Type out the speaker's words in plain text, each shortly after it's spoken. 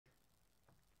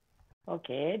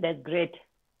Okay, that's great.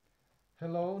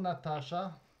 Hello,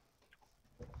 Nataşa.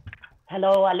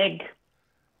 Hello, Oleg.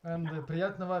 And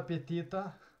приятного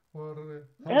аппетита, or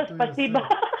how do you Спасибо. say?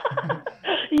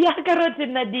 Я, короче,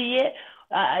 Надие.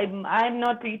 I'm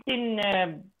not eating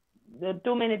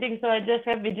too many things, so I just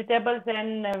have vegetables,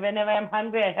 and whenever I'm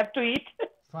hungry, I have to eat.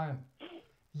 Fine.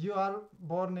 You are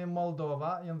born in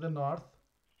Moldova, in the north.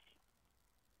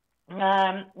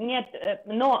 Нет,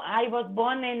 no, I was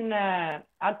born in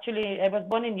actually I was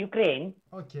born in Ukraine.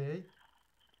 Okay.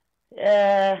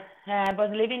 I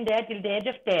was living there till the age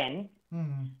of 10.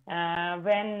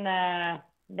 When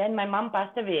then my mom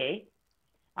passed away.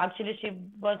 Actually, she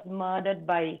was murdered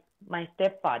by my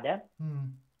stepfather.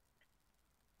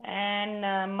 And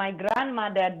my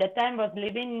grandmother at that time was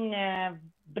living in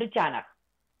Briceni.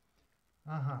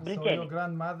 So your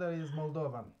grandmother is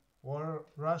Moldovan or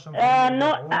Russian from Moldova,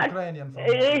 No, or Ukrainian from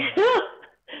Moldova?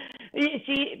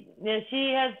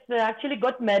 she has actually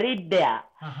got married there.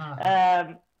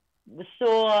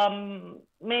 So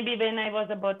maybe when I was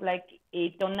about like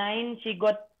 8 or 9, she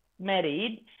got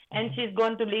married, and she's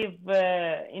gone to live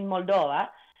in Moldova,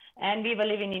 and we were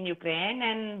living in Ukraine.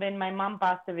 And when my mom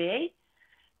passed away,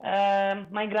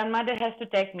 my grandmother has to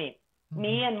take me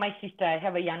and my sister. I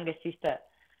have a younger sister,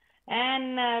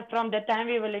 and from that time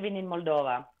we were living in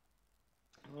Moldova.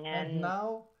 And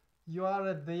now you are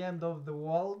at the end of the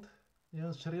world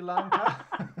in Sri Lanka,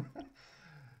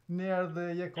 near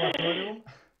the equatorium.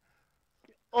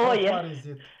 Oh, How far is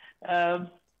it?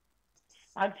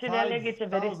 Actually, Oleg, it's a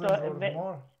very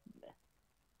more?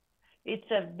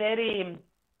 It's a very,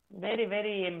 very,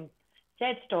 very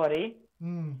sad story.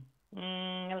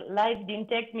 Life didn't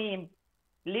take me.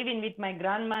 Living with my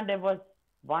grandmother was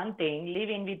one thing.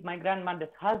 Living with my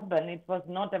grandmother's husband, it was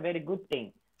not a very good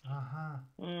thing.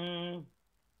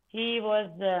 He was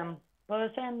a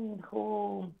person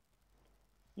who,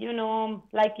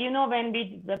 when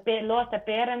we lost our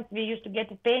parents, we used to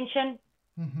get a pension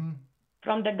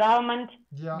from the government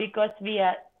because we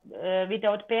are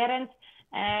without parents.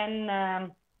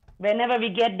 And whenever we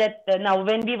get that, now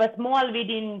when we were small, we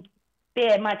didn't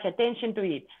pay much attention to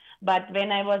it. But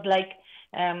when I was like,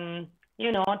 12,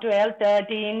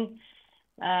 13,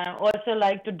 also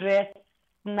like to dress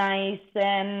nice,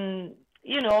 and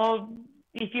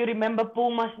if you remember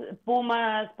Puma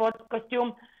sports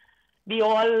costume, we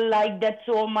all liked that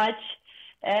so much.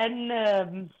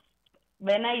 And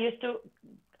when I used to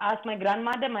ask my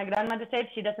grandmother said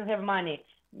she doesn't have money.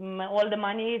 All the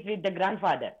money is with the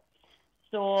grandfather.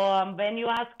 So when you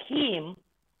ask him,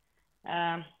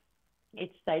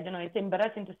 it's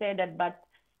embarrassing to say that, but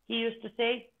he used to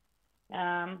say,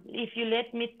 if you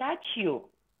let me touch you,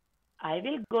 I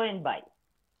will go and buy.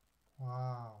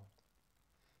 Wow.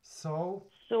 So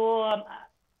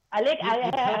Alec, it I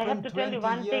have happened to 20 tell you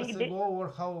one years thing. ago,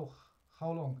 or how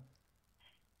long?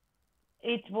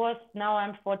 It was, now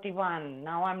I'm 41.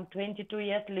 Now I'm 22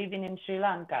 years living in Sri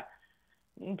Lanka.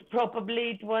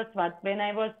 Probably it was when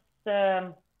I was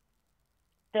 13.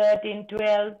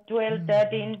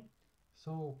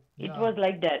 So it was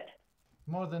like that.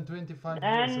 More than 25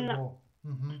 years ago.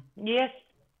 Yes.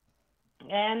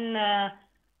 And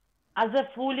as a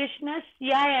foolishness,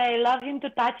 I love him to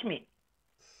touch me,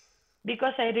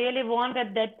 because I really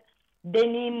wanted that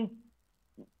denim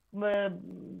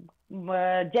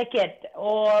jacket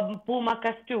or Puma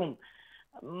costume.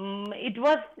 It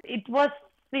was,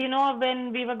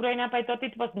 when we were growing up, I thought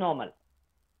it was normal.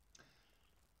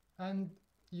 And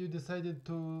you decided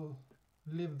to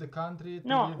leave the country, to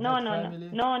No. leave that family?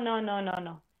 No.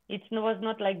 It was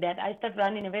not like that. I started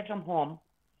running away from home.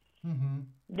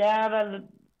 They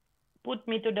put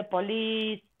me to the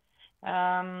police.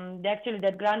 Actually,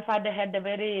 that grandfather had a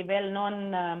very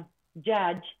well-known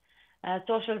judge,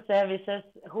 social services,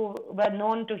 who were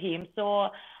known to him.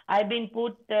 So I've been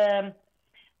put in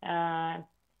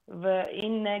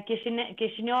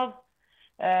Chisinau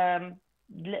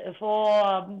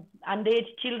for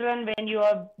underage children. When you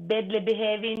are badly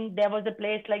behaving, there was a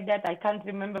place like that. I can't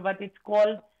remember what it's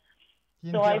called.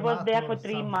 So I was there for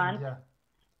 3 months.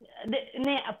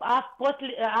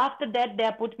 After that,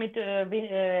 they put me to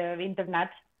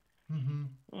internat.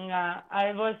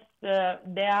 I was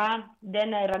there.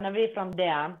 Then I ran away from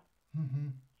there,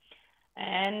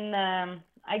 and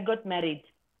I got married.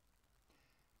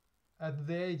 At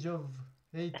the age of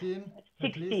 18?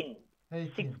 16.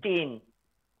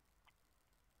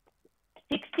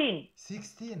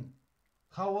 16?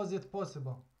 How was it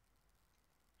possible?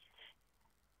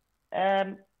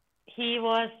 He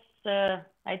was,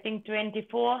 I think,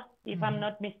 24, if I'm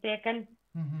not mistaken.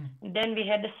 Then we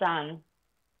had a son.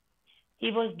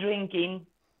 He was drinking.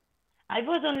 I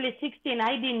was only 16.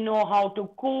 I didn't know how to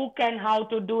cook and how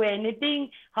to do anything,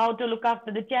 how to look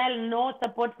after the child, no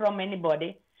support from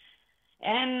anybody.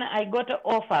 And I got an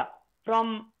offer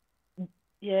from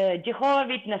Jehovah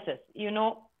Witnesses,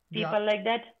 people like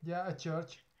that. Yeah, a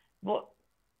church.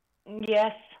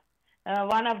 Yes.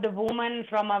 One of the women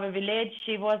from our village,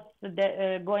 she was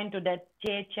going to that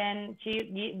church and she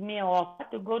gave me an offer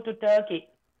to go to Turkey.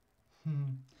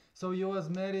 So you was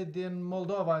married in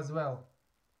Moldova as well?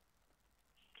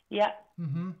 Yeah.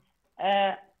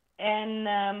 And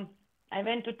I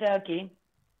went to Turkey.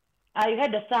 I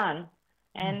had a son,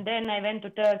 and then I went to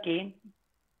Turkey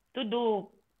to do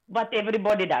what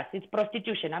everybody does. It's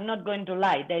prostitution. I'm not going to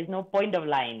lie. There is no point of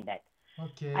lying that.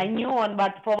 Okay. I knew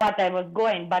for what I was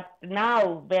going, but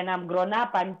now when I'm grown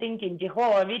up, I'm thinking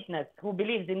Jehovah Witness who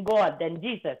believes in God and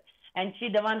Jesus, and she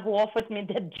the one who offers me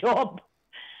that job.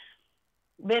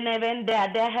 When I went there,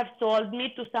 they have sold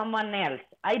me to someone else.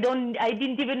 I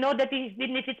didn't even know that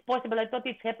even if it's possible. I thought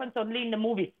it happens only in the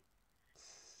movies.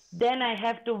 Then I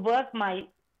have to work my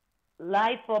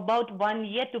life for about 1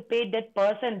 year to pay that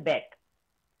person back.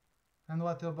 And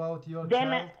what about your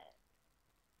child?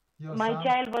 My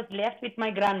child was left with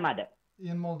my grandmother.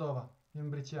 In Moldova, in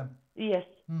Briceni. Yes.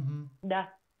 Da.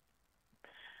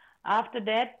 After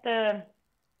that,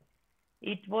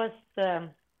 it was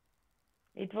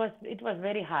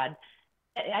very hard.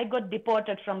 I got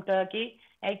deported from Turkey.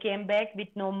 I came back with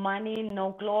no money,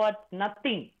 no clothes,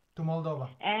 nothing. To Moldova.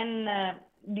 And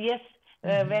yes,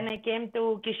 when I came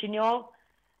to Chișinău,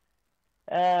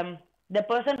 the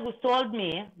person who sold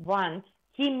me once,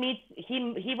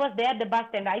 he was there at the bus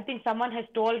stand. I think someone has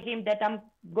told him that I'm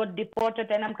got deported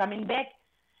and I'm coming back.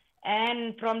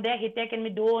 And from there, he taken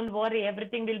me, don't worry,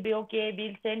 everything will be okay.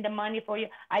 We'll send the money for you.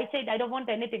 I said, I don't want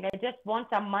anything. I just want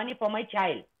some money for my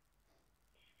child.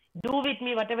 Do with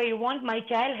me whatever you want. My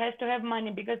child has to have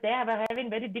money because they are having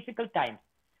very difficult times.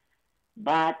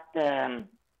 But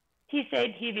he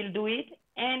said he will do it.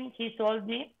 And he sold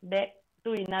me back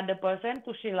to another person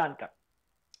to Sri Lanka.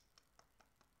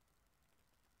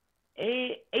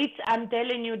 I'm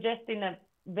telling you just in a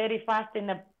very fast,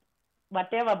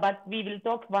 whatever, but we will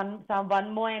talk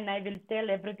one more and I will tell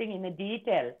everything in a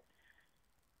detail.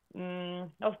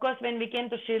 Of course, when we came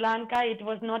to Sri Lanka, it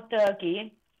was not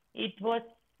Turkey. It was,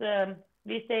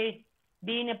 we say,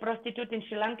 being a prostitute in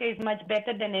Sri Lanka is much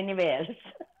better than anywhere else.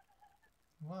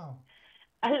 Wow.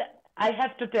 I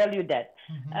have to tell you that.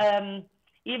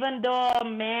 Even though a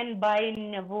man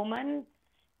buying a woman,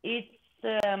 it's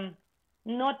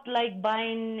not like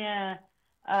buying a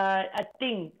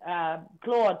thing,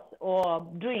 clothes or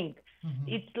drink.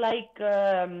 It's like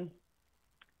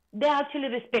they actually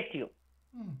respect you.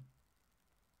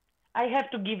 I have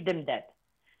to give them that.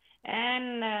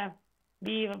 And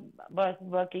we was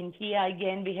working here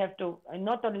again. We have to,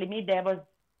 not only me, there was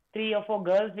 3 or 4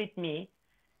 girls with me.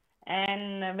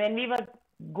 And when we were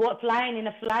flying in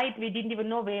a flight, we didn't even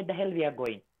know where the hell we are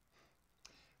going.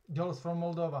 Girls from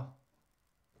Moldova?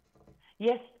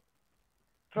 Yes.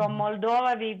 From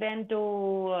Moldova, we went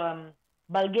to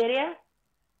Bulgaria.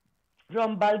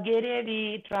 From Bulgaria,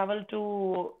 we traveled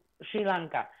to Sri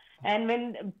Lanka. And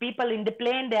when people in the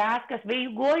plane, they ask us, where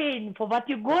you going? For what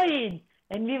you going?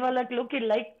 And we were like looking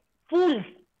like fools.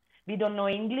 We don't know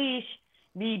English.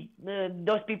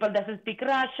 Those people doesn't speak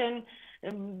Russian.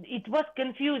 It was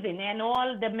confusing. And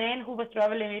all the men who was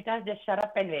traveling with us just shut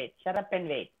up and wait, shut up and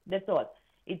wait. That's all.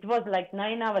 It was like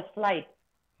 9 hours flight.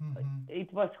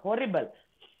 It was horrible.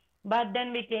 But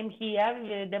then we came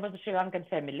here. There was a Sri Lankan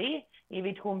family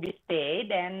with whom we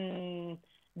stayed, and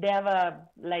they were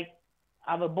like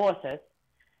our bosses.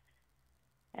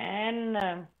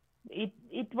 And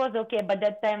it was okay. But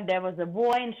that time there was a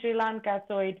war in Sri Lanka,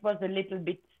 so it was a little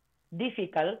bit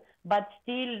difficult. But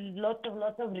still,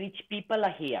 lots of rich people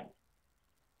are here.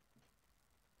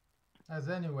 As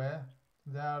anywhere,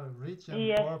 there are rich and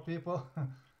yes. poor people.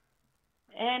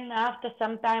 And after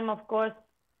some time, of course,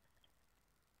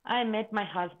 I met my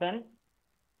husband.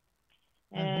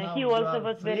 And he also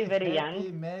was very, very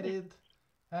young. Married,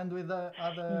 and with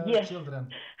other yes. children.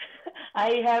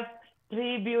 I have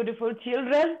 3 beautiful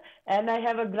children, and I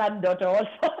have a granddaughter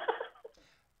also.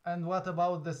 And what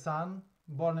about the son,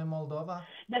 born in Moldova?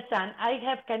 The son, I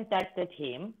have contacted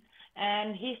him,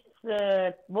 and he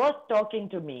was talking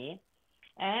to me,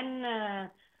 and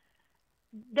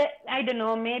I don't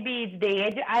know, maybe it's the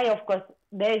age. Of course,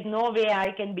 there is no way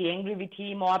I can be angry with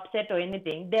him or upset or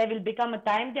anything. There will become a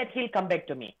time that he'll come back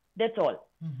to me. That's all.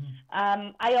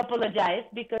 I apologize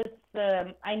because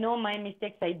I know my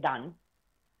mistakes I've done.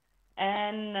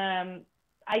 And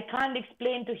I can't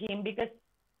explain to him because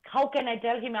how can I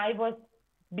tell him I was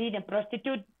being a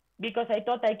prostitute because I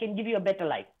thought I can give you a better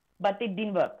life, but it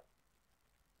didn't work.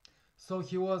 So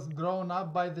he was grown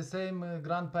up by the same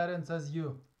grandparents as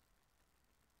you?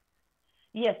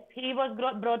 Yes, he was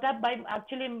brought up by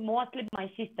actually mostly my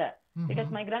sister, because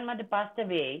my grandmother passed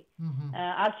away.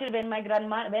 Actually,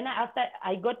 after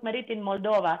I got married in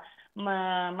Moldova,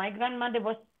 my grandmother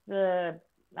was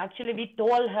actually, we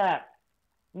told her,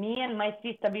 me and my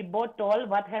sister, we both told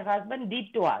what her husband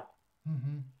did to us.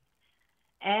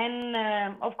 And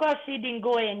of course, she didn't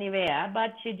go anywhere,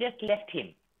 but she just left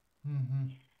him.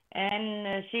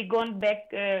 And she gone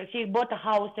back. She bought a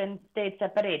house and stayed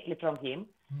separately from him.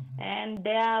 And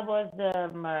there was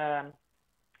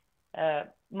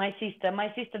my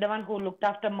sister, the one who looked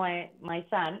after my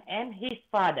son, and his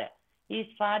father. His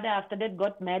father after that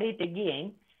got married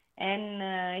again,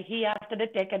 and he after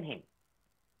that taken him.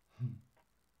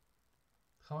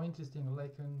 How interesting,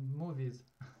 like in movies,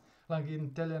 like in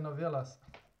telenovelas.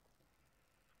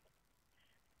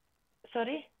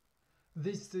 Sorry?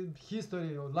 This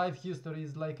history, or life history,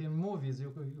 is like in movies.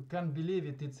 You can't believe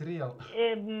it. It's real.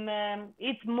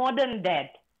 It's more than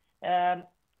that.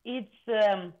 It's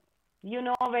you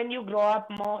know, when you grow up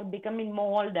more, becoming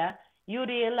more older, you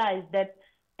realize that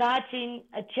touching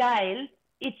a child,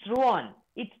 it's wrong.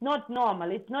 It's not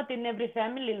normal. It's not in every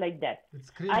family like that. It's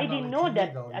criminal. I didn't know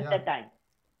illegal, that at that time.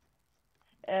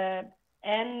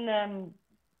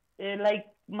 Like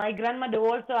my grandmother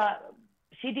also,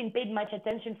 she didn't pay much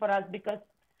attention for us because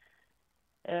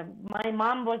my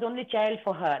mom was only child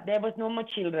for her. There was no more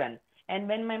children. And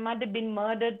when my mother been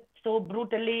murdered so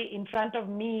brutally in front of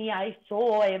me, I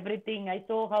saw everything. I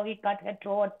saw how he cut her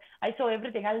throat. I saw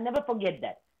everything. I'll never forget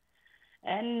that.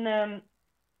 And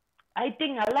I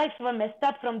think our lives were messed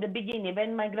up from the beginning.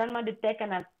 When my grandmother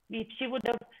taken us, if she would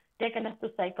have taken us to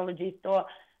psychologist or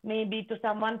maybe to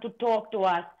someone to talk to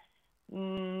us,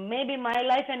 maybe my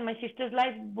life and my sister's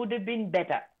life would have been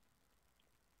better.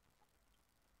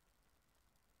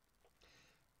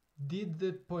 Did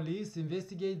the police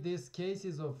investigate these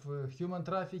cases of human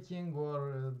trafficking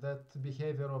or that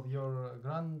behavior of your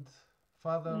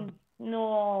grandfather?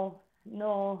 No.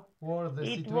 Or the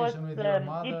situation with your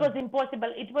mother? It was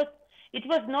impossible. It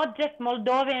was not just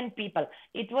Moldovan people.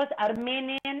 It was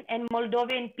Armenian and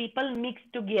Moldovan people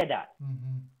mixed together.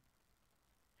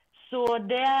 So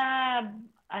there,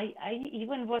 I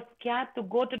even was scared to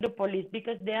go to the police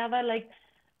because they were like,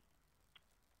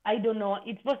 I don't know,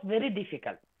 it was very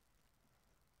difficult.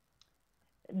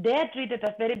 They treated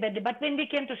us very badly. But when we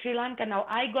came to Sri Lanka now,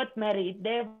 I got married.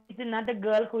 There is another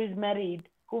girl who is married,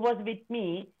 who was with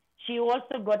me. She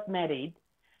also got married.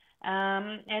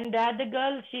 And the other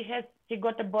girl, she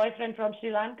got a boyfriend from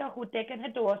Sri Lanka who taken her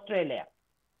to Australia.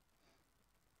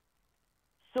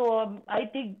 So I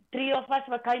think three of us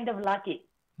were kind of lucky.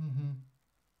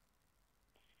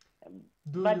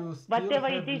 Do you still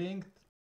have linked